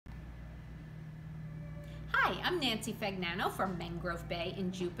Hi, I'm Nancy Fagnano from Mangrove Bay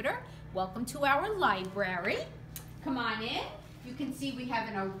in Jupiter. Welcome to our library. Come on in. You can see we have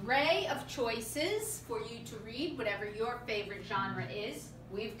an array of choices for you to read, whatever your favorite genre is.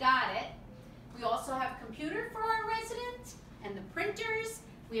 We've got it. We also have computer for our residents and the printers.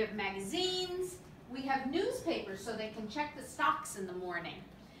 We have magazines. We have newspapers so they can check the stocks in the morning.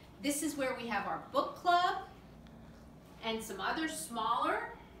 This is where we have our book club and some other smaller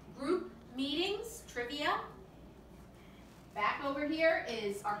group meetings, trivia. Back over here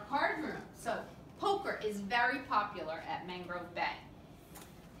is our card room. So poker is very popular at Mangrove Bay.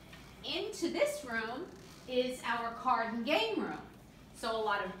 Into this room is our card and game room. So a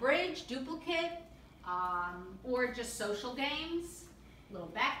lot of bridge, duplicate, or just social games, little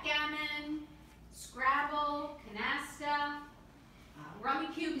backgammon, Scrabble, canasta.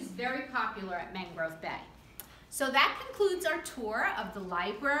 Rummikub is very popular at Mangrove Bay. So that concludes our tour of the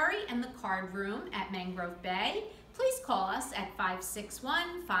library and the card room at Mangrove Bay. Please call us at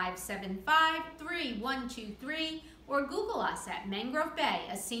 561-575-3123 or Google us at Mangrove Bay,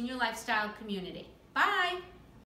 a senior lifestyle community. Bye!